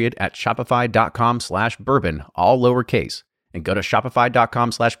trial period at shopify.com/bourbon, all lowercase, and go to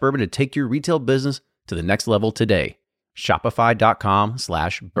shopify.com/bourbon to take your retail business to the next level today.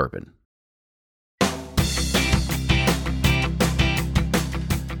 Shopify.com/bourbon.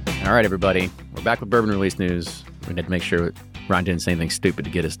 All right, everybody. We're back with bourbon release news. We had to make sure Ryan didn't say anything stupid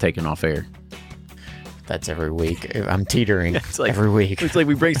to get us taken off air. That's every week. I'm teetering like, every week. It's like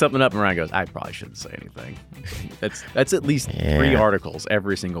we bring something up and Ryan goes, I probably shouldn't say anything. That's at least 3 articles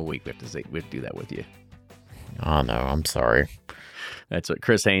every single week. We have to do that with you. Oh, no, I'm sorry. That's what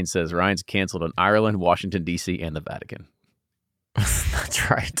Chris Haynes says. Ryan's canceled on Ireland, Washington, D.C., and the Vatican. That's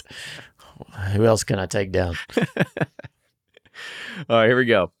right. Who else can I take down? All right, here we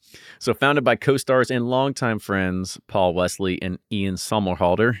go. So founded by co-stars and longtime friends Paul Wesley and Ian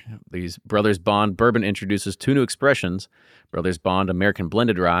Somerhalder, these Brothers Bond Bourbon introduces 2 new expressions, Brothers Bond American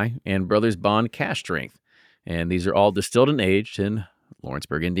Blended Rye and Brothers Bond Cask Strength. And these are all distilled and aged in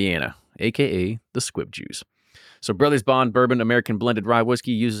Lawrenceburg, Indiana, a.k.a. the TWiB juice. So Brothers Bond Bourbon American Blended Rye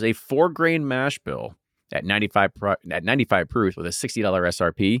Whiskey uses a 4-grain mash bill at 95 proof with a $60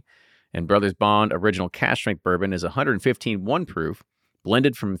 SRP. And Brothers Bond Original Cask Strength Bourbon is 115 1 proof,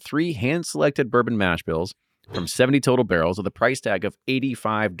 blended from 3 hand-selected bourbon mash bills from 70 total barrels with a price tag of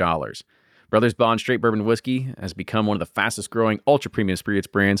 $85. Brothers Bond Straight Bourbon Whiskey has become one of the fastest-growing ultra-premium spirits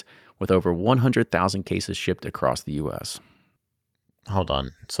brands with over 100,000 cases shipped across the U.S. Hold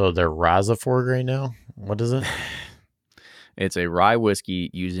on. So they're rye's a 4-grain now? What is it? It's a rye whiskey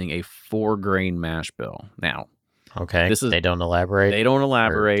using a 4-grain mash bill. Now, okay, they don't elaborate? They don't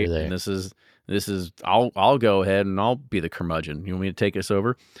elaborate, do they? and this is I'll go ahead and I'll be the curmudgeon. You want me to take us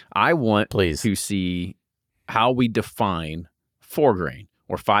over? I want to see how we define 4-grain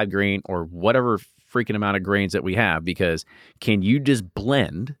or 5-grain or whatever freaking amount of grains that we have, because can you just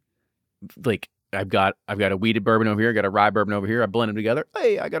blend, like I've got a wheated bourbon over here, I got a rye bourbon over here, I blend them together,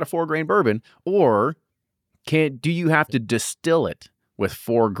 hey, I got a 4-grain bourbon, or do you have to distill it with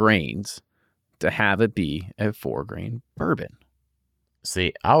 4 grains to have it be a 4-grain bourbon?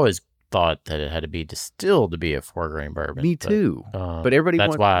 See, I always thought that it had to be distilled to be a 4-grain bourbon. Me too. But everybody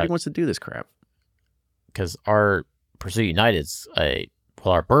wants to do this crap. Because our Pursuit United's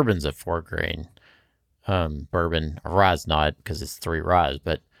our bourbon's a 4-grain bourbon. Rye's not, because it's 3 ryes,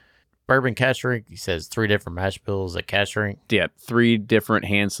 but bourbon cask strength, he says 3 different mash bills at cask strength. Yeah, 3 different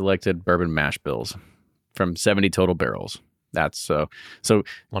hand-selected bourbon mash bills from 70 total barrels. That's so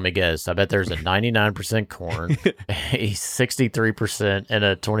let me guess. I bet there's a 99% corn, a 63%, and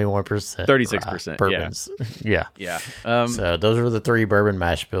a 21%. 36% bourbons. Yeah. Yeah. So those are the 3 bourbon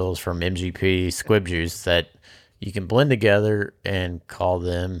mash bills from MGP TWiB juice that you can blend together and call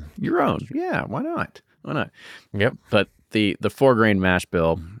them your own. Yeah, why not? Yep. But the 4-grain mash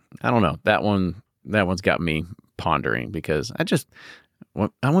bill, I don't know. That one's got me pondering, because I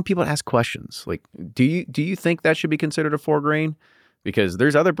want people to ask questions. Like, do you think that should be considered a 4-grain? Because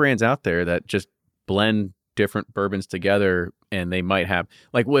there's other brands out there that just blend different bourbons together, and they might have,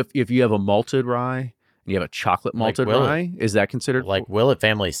 like, if you have a malted rye and you have a chocolate malted rye, is that considered? Like Willett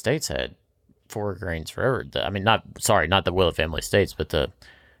Family Estates had 4 grains forever. I mean, not the Willett Family Estates, but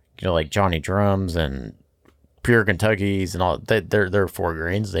like Johnny Drums and Pure Kentuckies and all. They're 4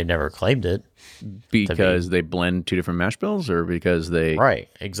 grains. They've never claimed it. Because they blend 2 different mash bills, or because they... Right,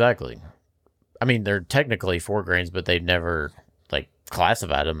 exactly. I mean, they're technically 4 grains, but they've never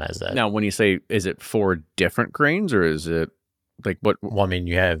classified them as that. Now, when you say, is it 4 different grains, or is it like what? Well, I mean,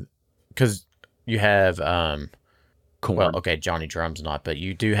 you have corn. Well, okay, Johnny Drum's not, but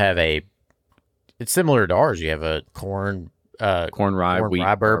you do have it's similar to ours. You have a corn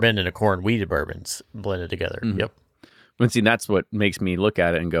rye bourbon and a corn wheated bourbons blended together. Mm-hmm. Yep. But see, that's what makes me look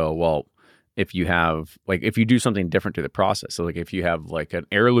at it and go, well, if you do something different to the process, so like if you have like an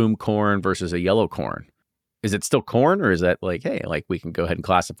heirloom corn versus a yellow corn, is it still corn, or is that like, hey, like we can go ahead and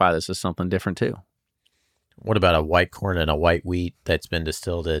classify this as something different too? What about a white corn and a white wheat that's been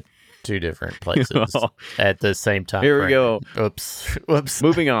distilled at 2 different places at the same time? Here we go. Oops.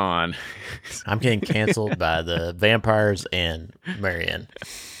 Moving on. I'm getting canceled by the Vampires and Marion.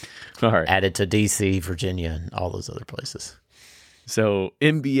 All right. Added to DC, Virginia, and all those other places. So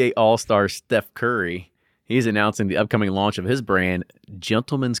NBA All-Star Steph Curry, he's announcing the upcoming launch of his brand,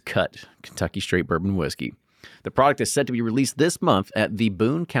 Gentleman's Cut Kentucky Straight Bourbon Whiskey. The product is set to be released this month at the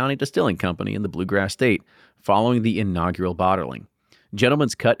Boone County Distilling Company in the Bluegrass State, following the inaugural bottling.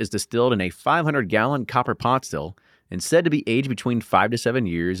 Gentleman's Cut is distilled in a 500-gallon copper pot still and said to be aged between 5 to 7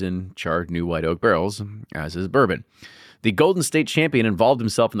 years in charred new white oak barrels, as is bourbon. The Golden State champion involved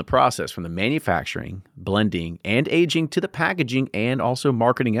himself in the process from the manufacturing, blending, and aging to the packaging and also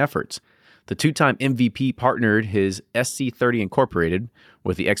marketing efforts. The two-time MVP partnered his SC30 Incorporated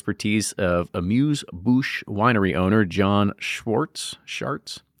with the expertise of Amuse-Bouche winery owner John Schartz.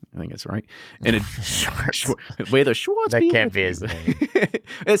 I think that's right. And wait, the Schwartz. That can't be his name.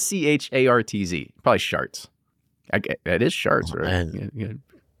 Schartz. Probably Schartz. It is Schartz, right?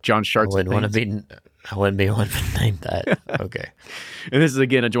 John Schartz. I wouldn't be one to name that. Okay. And this is,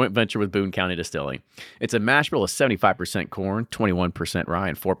 again, a joint venture with Boone County Distilling. It's a mash bill of 75% corn, 21% rye,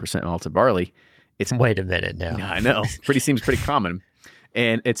 and 4% malted barley. Wait a minute now. I know. Seems pretty common.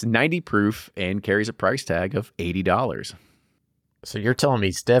 And it's 90 proof and carries a price tag of $80. So you're telling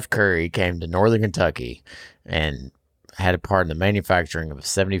me Steph Curry came to Northern Kentucky and had a part in the manufacturing of a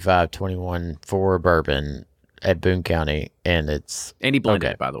 75-21-4 bourbon at Boone County, and he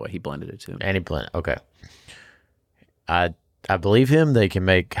blended it, by the way. He blended it too. And he blended. Okay. I believe him. They can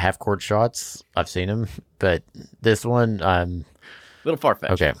make half-quart shots. I've seen them, but this one, a little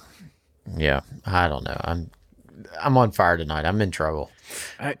far-fetched. Okay. Yeah, I don't know. I'm on fire tonight. I'm in trouble.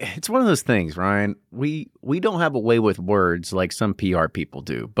 It's one of those things, Ryan. We don't have a way with words like some PR people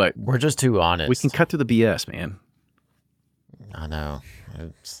do, but we're just too honest. We can cut through the BS, man. I know.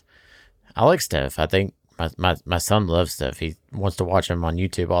 I like Steph. I think my son loves Steph. He wants to watch him on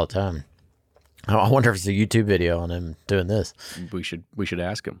YouTube all the time. I wonder if it's a YouTube video on him doing this. We should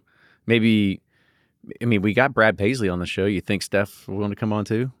ask him. Maybe. I mean, we got Brad Paisley on the show. You think Steph will want to come on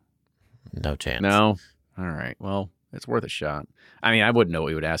too? No chance. No. All right. Well, it's worth a shot. I mean, I wouldn't know what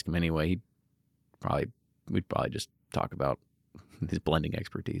we would ask him anyway. We'd probably just talk about his blending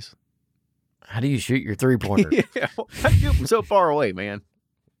expertise. How do you shoot your three-pointer? Yeah, how do you shoot from so far away, man?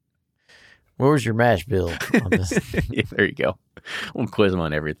 Where was your mash bill on this? Yeah, there you go. We'll quiz him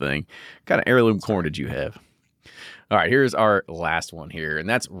on everything. What kind of heirloom corn did you have? All right, here's our last one here, and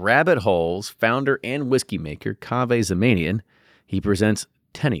that's Rabbit Hole's founder and whiskey maker, Kaveh Zamanian. He presents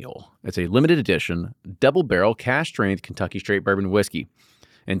Tenniel. It's a limited edition, double-barrel, cask-strength Kentucky straight bourbon whiskey.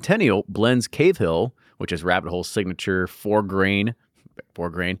 And Tenniel blends Cave Hill, which is Rabbit Hole's signature four-grain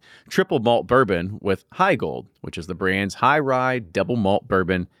triple malt bourbon, with High Gold, which is the brand's high rye double malt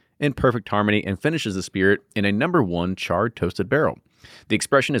bourbon, in perfect harmony, and finishes the spirit in a number 1 charred toasted barrel. The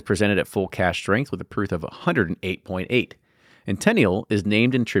expression is presented at full cask strength with a proof of 108.8. And Tenniel is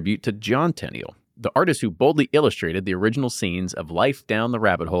named in tribute to John Tenniel, the artist who boldly illustrated the original scenes of life down the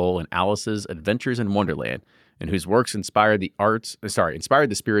rabbit hole in Alice's Adventures in Wonderland, and whose works inspired the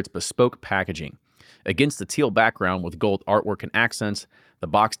spirit's bespoke packaging. Against the teal background with gold artwork and accents, the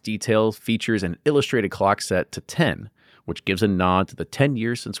box detail features an illustrated clock set to 10, which gives a nod to the 10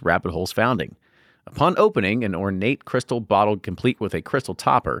 years since Rabbit Hole's founding. Upon opening, an ornate crystal bottle complete with a crystal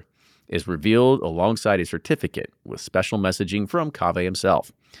topper is revealed alongside a certificate with special messaging from Kaveh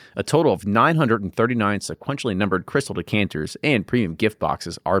himself. A total of 939 sequentially numbered crystal decanters and premium gift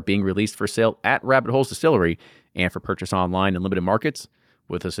boxes are being released for sale at Rabbit Hole's distillery and for purchase online in limited markets,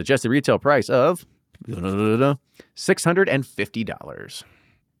 with a suggested retail price of $650.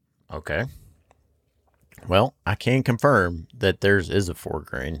 Okay. Well, I can confirm that theirs is a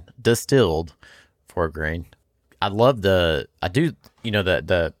 4-grain, distilled 4-grain. I do,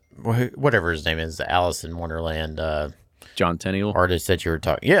 the whatever his name is, the Alice in Wonderland, John Tenniel artist that you were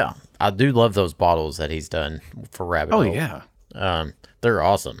talking. Yeah, I do love those bottles that he's done for Rabbit Hole. Oh yeah, they're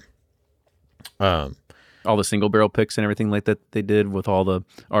awesome. All the single barrel picks and everything like that they did with all the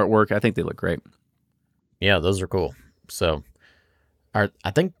artwork, I think they look great. Yeah, those are cool. So, I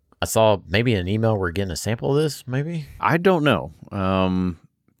think I saw maybe an email we're getting a sample of this. Maybe I don't know.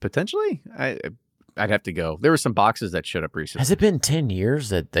 Potentially, I'd have to go. There were some boxes that showed up recently. Has it been 10 years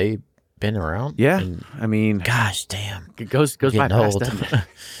that they've been around? Yeah, I mean, gosh, damn, it goes by fast, doesn't it?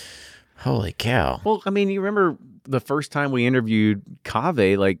 Holy cow! Well, I mean, you remember the first time we interviewed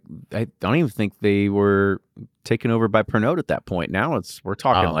Kaveh? Like, I don't even think they were taken over by Pernod at that point. Now we're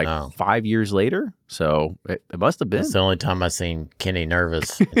talking 5 years later. So it must have been. It's the only time I've seen Kenny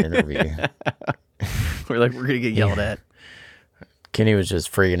nervous in an interview. We're gonna get yelled at. Kenny was just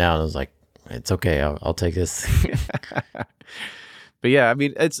freaking out. I was like, "It's okay. I'll take this." But yeah, I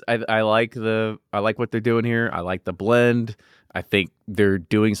mean, I like what they're doing here. I like the blend. I think they're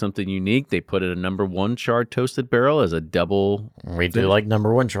doing something unique. They put in a number 1 charred toasted barrel as a double. We do like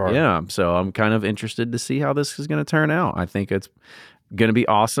number 1 charred. Yeah, so I'm kind of interested to see how this is going to turn out. I think going to be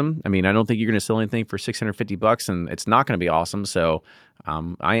awesome. I mean, I don't think you're going to sell anything for $650, and it's not going to be awesome. So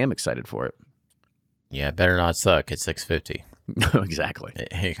I am excited for it. Yeah, it better not suck at $650. Exactly.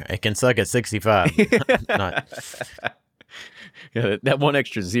 It can suck at $65. Not. Yeah, that one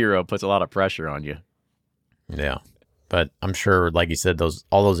extra zero puts a lot of pressure on you. Yeah, but I'm sure, like you said,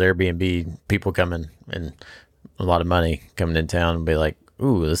 all those Airbnb people coming and a lot of money coming in town and be like,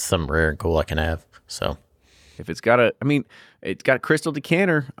 "Ooh, this is something rare and cool I can have." So, if it's got a crystal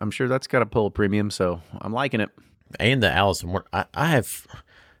decanter, I'm sure that's got a pull premium. So I'm liking it. And the Allison, I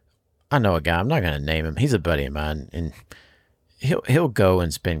know a guy. I'm not going to name him. He's a buddy of mine, and he'll go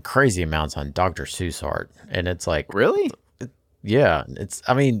and spend crazy amounts on Dr. Seuss art, and it's like, really? Yeah,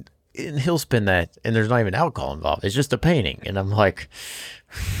 and he'll spend that, and there's not even alcohol involved. It's just a painting, and I'm like,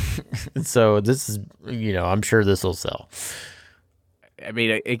 so this is, I'm sure this will sell. I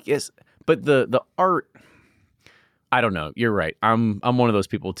mean, I guess, but the art, I don't know. You're right. I'm one of those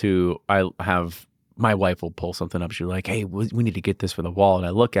people too. My wife will pull something up. She's like, "Hey, we need to get this for the wall." And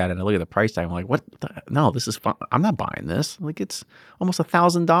I look at it, and I look at the price tag. I'm like, "What? No, this is fun. I'm not buying this. Like, it's almost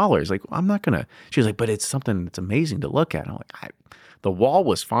 $1,000. Like, I'm not gonna." She's like, "But it's something that's amazing to look at." I'm like, the wall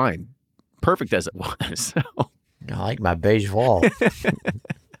was fine, perfect as it was. So. I like my beige wall.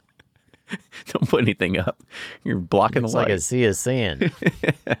 Don't put anything up. You're blocking the light. It's like a sea of sand.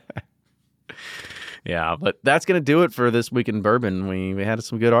 Yeah, but that's going to do it for this week in bourbon. We had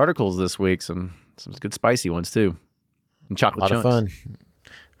some good articles this week, some good spicy ones too, and chocolate chunks. A lot of fun.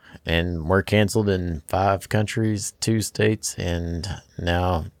 And we're canceled in 5 countries, 2 states, and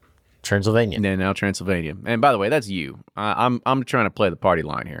now Transylvania. And now Transylvania. And by the way, that's you. I'm trying to play the party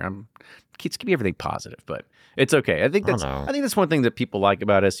line here. It's keep everything positive, but it's okay. I think that's one thing that people like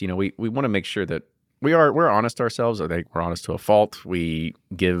about us. We want to make sure that we're honest ourselves. I think we're honest to a fault. We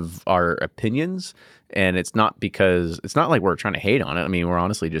give our opinions, and it's not like we're trying to hate on it. I mean, we're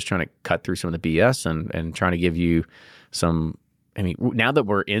honestly just trying to cut through some of the BS and trying to give you some. I mean, now that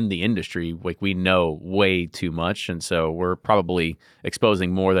we're in the industry, like, we know way too much, and so we're probably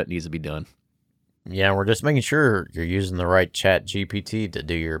exposing more that needs to be done. Yeah, we're just making sure you're using the right Chat GPT to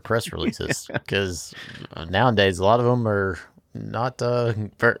do your press releases, because nowadays a lot of them are not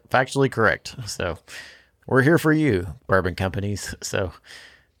factually correct. So we're here for you, bourbon companies. So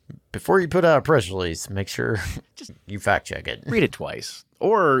before you put out a press release, make sure you fact check it. Read it twice.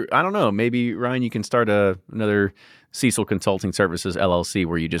 Or, I don't know, maybe, Ryan, you can start another Cecil Consulting Services, LLC,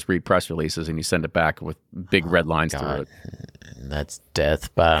 where you just read press releases and you send it back with big red lines through it. That's death.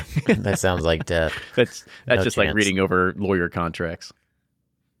 That sounds like death. That's no just chance. Like reading over lawyer contracts.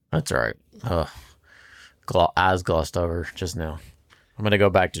 That's all right. Eyes glossed over just now. I'm going to go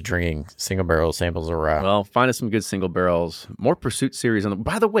back to drinking single barrel samples of rye. Well, find us some good single barrels. More Pursuit series.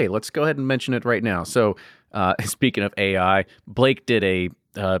 By the way, let's go ahead and mention it right now. So, speaking of AI, Blake did he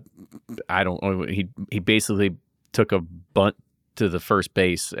basically took a bunt to the first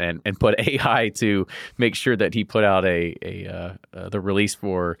base and put AI to make sure that he put out the release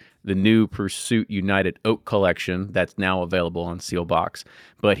for the new Pursuit United Oak Collection that's now available on Sealbox.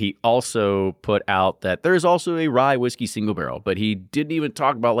 But he also put out that there's also a rye whiskey single barrel, but he didn't even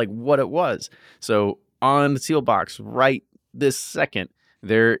talk about like what it was. So on Sealbox right this second,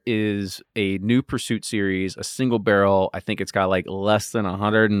 there is a new Pursuit series, a single barrel. I think it's got like less than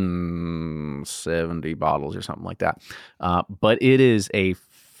 170 bottles or something like that. But it is a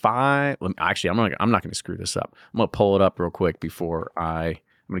 5. Actually, I'm not going to screw this up. I'm going to pull it up real quick before I'm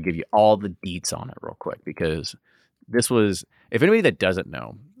going to give you all the deets on it real quick, because this was, if anybody that doesn't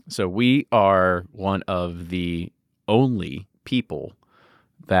know, so we are one of the only people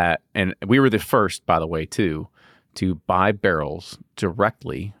that, and we were the first, by the way, too, to buy barrels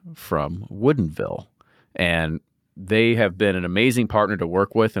directly from Woodinville. And they have been an amazing partner to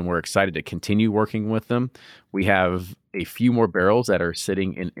work with, and we're excited to continue working with them. We have a few more barrels that are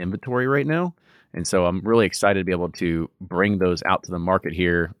sitting in inventory right now. And so I'm really excited to be able to bring those out to the market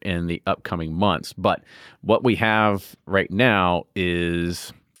here in the upcoming months. But what we have right now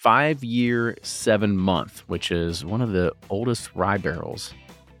is 5-year, 7-month, which is one of the oldest rye barrels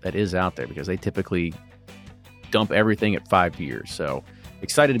that is out there, because they typically dump everything at 5 years. So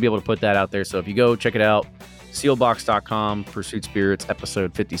excited to be able to put that out there. So if you go check it out, sealbox.com, Pursuit Spirits,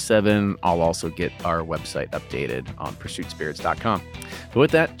 episode 57. I'll also get our website updated on pursuitspirits.com. But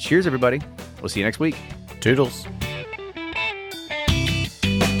with that, cheers, everybody. We'll see you next week. Toodles.